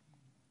suffer.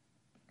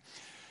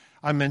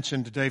 I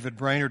mentioned David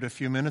Brainerd a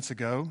few minutes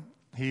ago.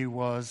 He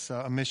was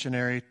a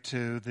missionary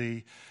to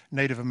the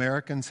Native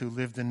Americans who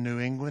lived in New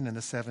England in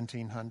the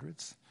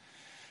 1700s.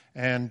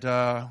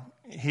 And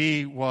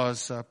he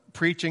was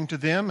preaching to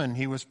them, and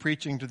he was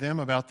preaching to them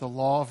about the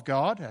law of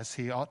God, as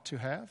he ought to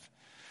have.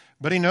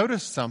 But he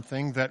noticed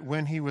something, that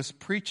when he was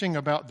preaching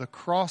about the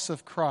cross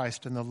of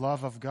Christ and the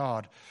love of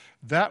God,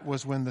 that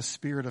was when the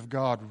Spirit of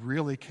God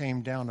really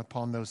came down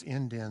upon those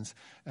Indians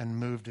and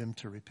moved them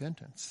to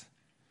repentance.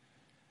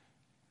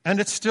 And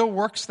it still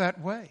works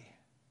that way.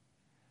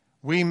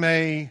 We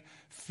may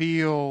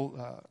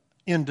feel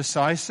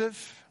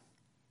indecisive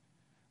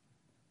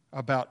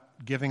about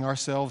giving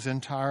ourselves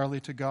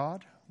entirely to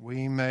God.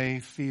 We may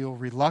feel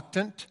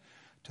reluctant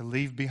to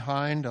leave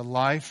behind a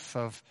life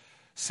of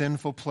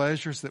sinful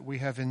pleasures that we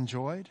have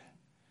enjoyed.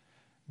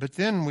 But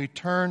then we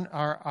turn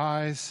our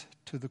eyes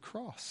to the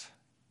cross.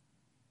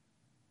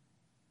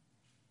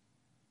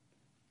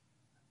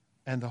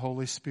 And the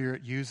Holy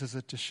Spirit uses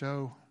it to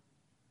show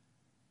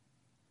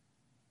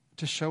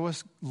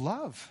us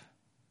love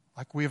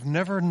like we have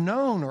never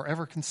known or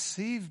ever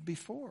conceived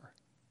before.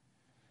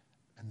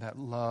 And that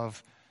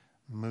love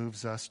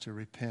moves us to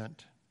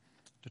repent,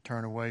 to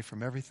turn away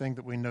from everything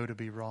that we know to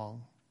be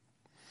wrong.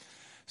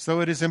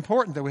 So it is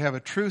important that we have a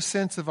true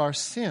sense of our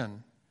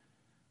sin.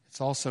 It's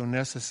also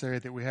necessary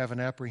that we have an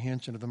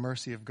apprehension of the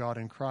mercy of God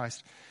in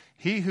Christ.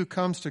 He who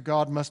comes to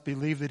God must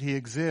believe that He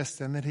exists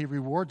and that He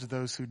rewards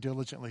those who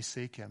diligently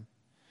seek Him.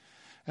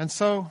 And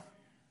so,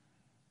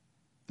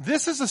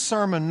 this is a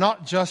sermon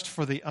not just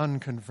for the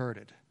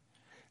unconverted.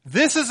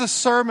 This is a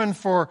sermon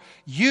for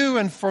you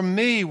and for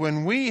me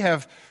when we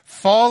have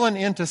fallen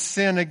into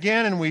sin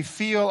again and we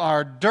feel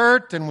our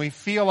dirt and we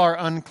feel our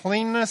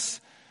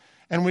uncleanness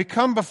and we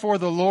come before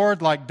the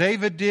Lord like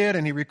David did,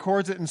 and he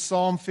records it in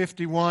Psalm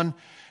 51,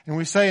 and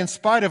we say, in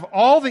spite of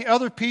all the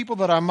other people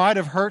that I might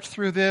have hurt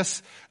through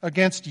this,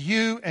 against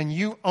you and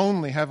you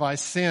only have I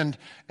sinned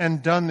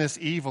and done this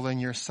evil in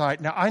your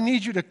sight. Now I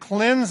need you to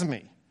cleanse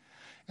me,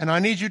 and I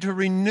need you to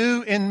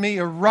renew in me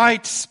a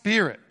right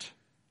spirit.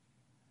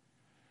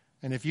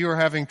 And if you are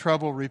having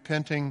trouble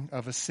repenting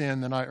of a sin,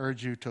 then I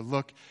urge you to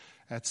look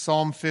at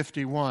Psalm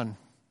 51.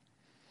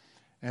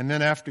 And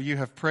then after you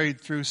have prayed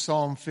through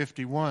Psalm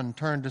 51,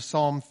 turn to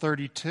Psalm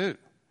 32,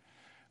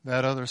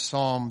 that other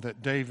psalm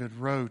that David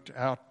wrote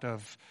out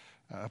of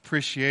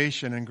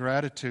appreciation and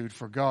gratitude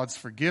for God's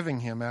forgiving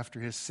him after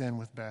his sin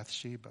with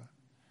Bathsheba.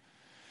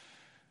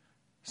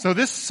 So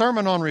this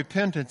sermon on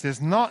repentance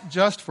is not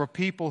just for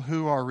people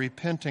who are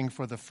repenting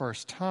for the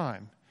first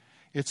time.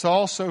 It's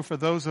also for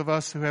those of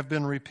us who have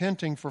been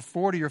repenting for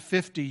 40 or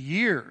 50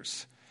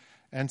 years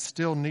and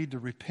still need to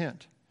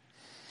repent.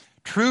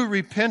 True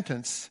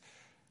repentance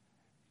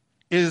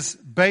is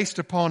based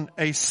upon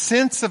a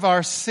sense of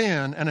our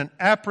sin and an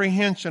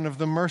apprehension of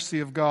the mercy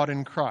of God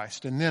in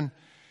Christ. And then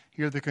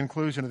hear the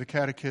conclusion of the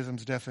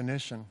Catechism's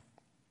definition.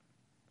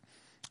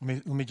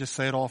 Let me just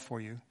say it all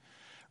for you.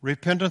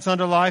 Repentance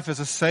unto life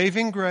is a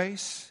saving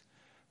grace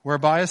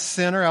whereby a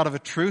sinner, out of a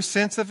true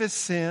sense of his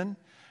sin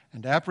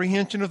and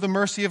apprehension of the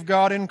mercy of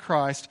God in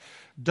Christ,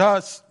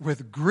 does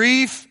with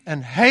grief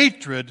and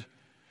hatred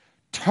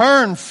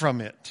turn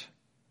from it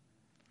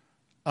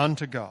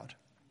unto God,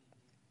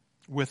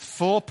 with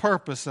full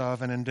purpose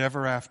of and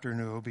endeavor after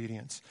new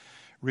obedience.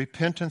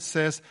 Repentance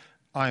says,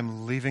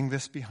 I'm leaving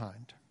this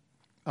behind.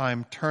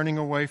 I'm turning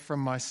away from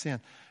my sin.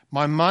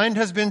 My mind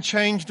has been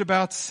changed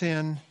about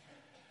sin,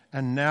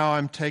 and now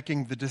I'm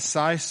taking the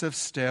decisive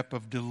step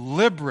of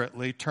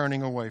deliberately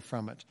turning away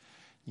from it.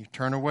 You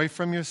turn away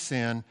from your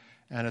sin,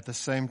 and at the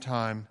same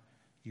time,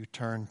 you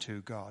turn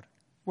to God.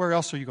 Where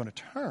else are you going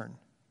to turn?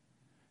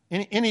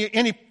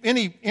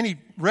 Any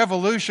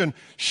revolution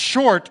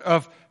short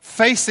of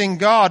facing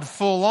God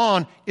full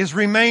on is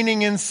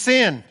remaining in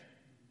sin.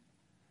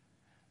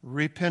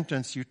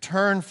 Repentance, you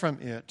turn from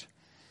it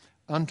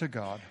unto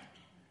God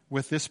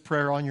with this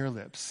prayer on your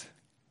lips.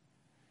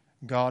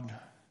 God,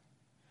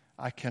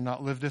 I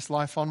cannot live this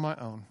life on my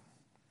own,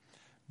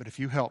 but if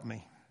you help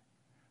me,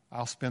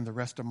 I'll spend the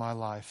rest of my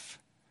life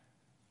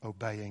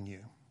obeying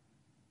you.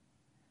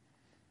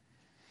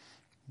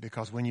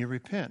 Because when you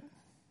repent,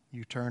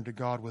 you turn to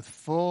God with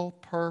full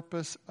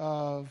purpose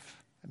of,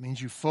 that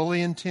means you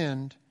fully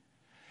intend,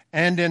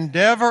 and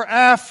endeavor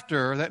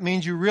after, that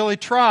means you really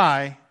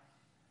try,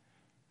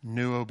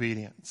 new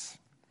obedience.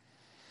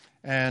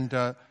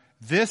 And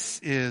this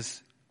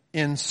is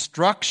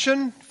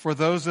instruction for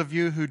those of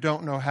you who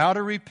don't know how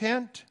to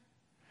repent,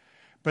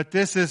 but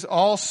this is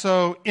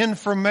also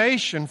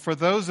information for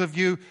those of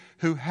you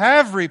who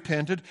have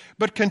repented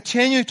but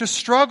continue to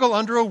struggle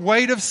under a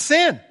weight of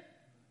sin.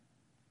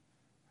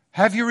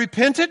 Have you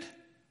repented?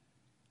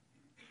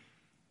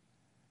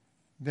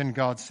 Then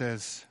God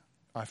says,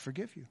 I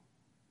forgive you.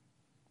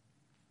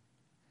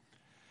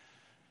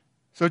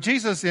 So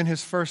Jesus, in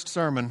his first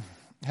sermon,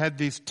 had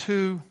these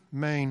two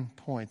main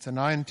points, and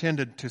I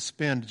intended to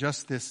spend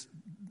just this,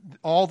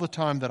 all the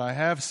time that I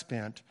have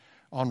spent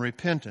on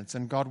repentance.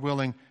 And God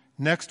willing,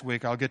 next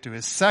week I'll get to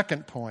his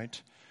second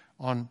point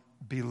on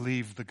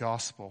believe the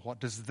gospel. What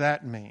does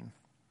that mean?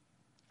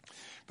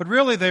 But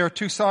really they are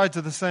two sides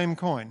of the same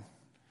coin.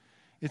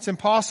 It's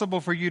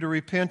impossible for you to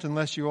repent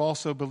unless you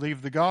also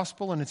believe the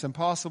gospel, and it's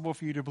impossible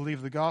for you to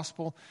believe the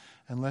gospel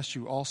unless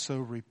you also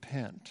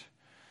repent.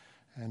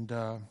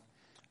 And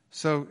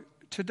so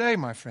today,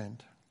 my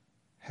friend,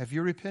 have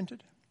you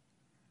repented?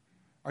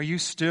 Are you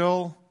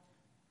still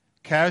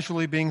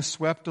casually being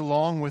swept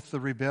along with the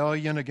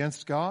rebellion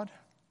against God?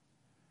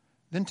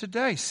 Then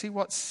today, see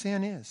what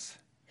sin is.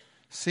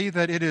 See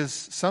that it is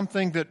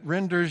something that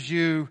renders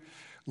you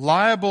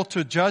liable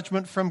to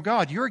judgment from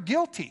God. You're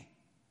guilty.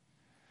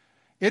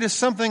 It is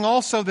something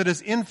also that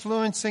is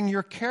influencing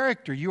your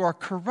character. You are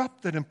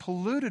corrupted and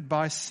polluted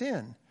by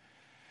sin.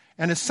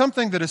 And it's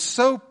something that is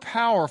so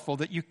powerful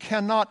that you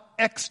cannot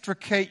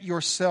extricate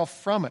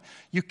yourself from it.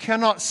 You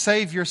cannot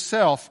save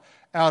yourself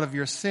out of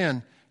your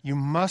sin. You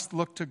must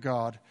look to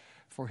God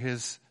for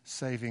his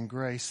saving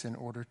grace in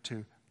order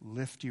to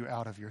lift you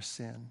out of your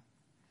sin.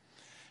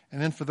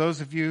 And then for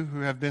those of you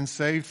who have been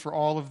saved for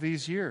all of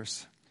these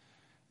years,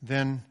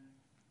 then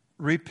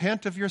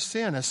repent of your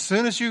sin. As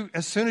soon as you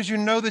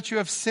know that you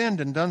have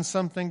sinned and done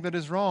something that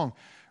is wrong,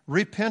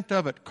 repent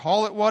of it.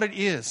 Call it what it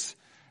is.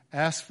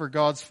 Ask for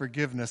God's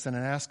forgiveness and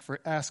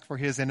ask for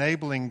his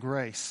enabling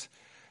grace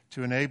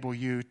to enable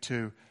you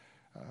to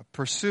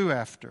pursue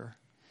after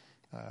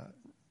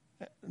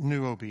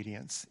new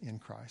obedience in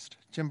Christ.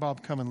 Jim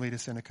Bob, come and lead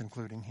us in a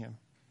concluding hymn.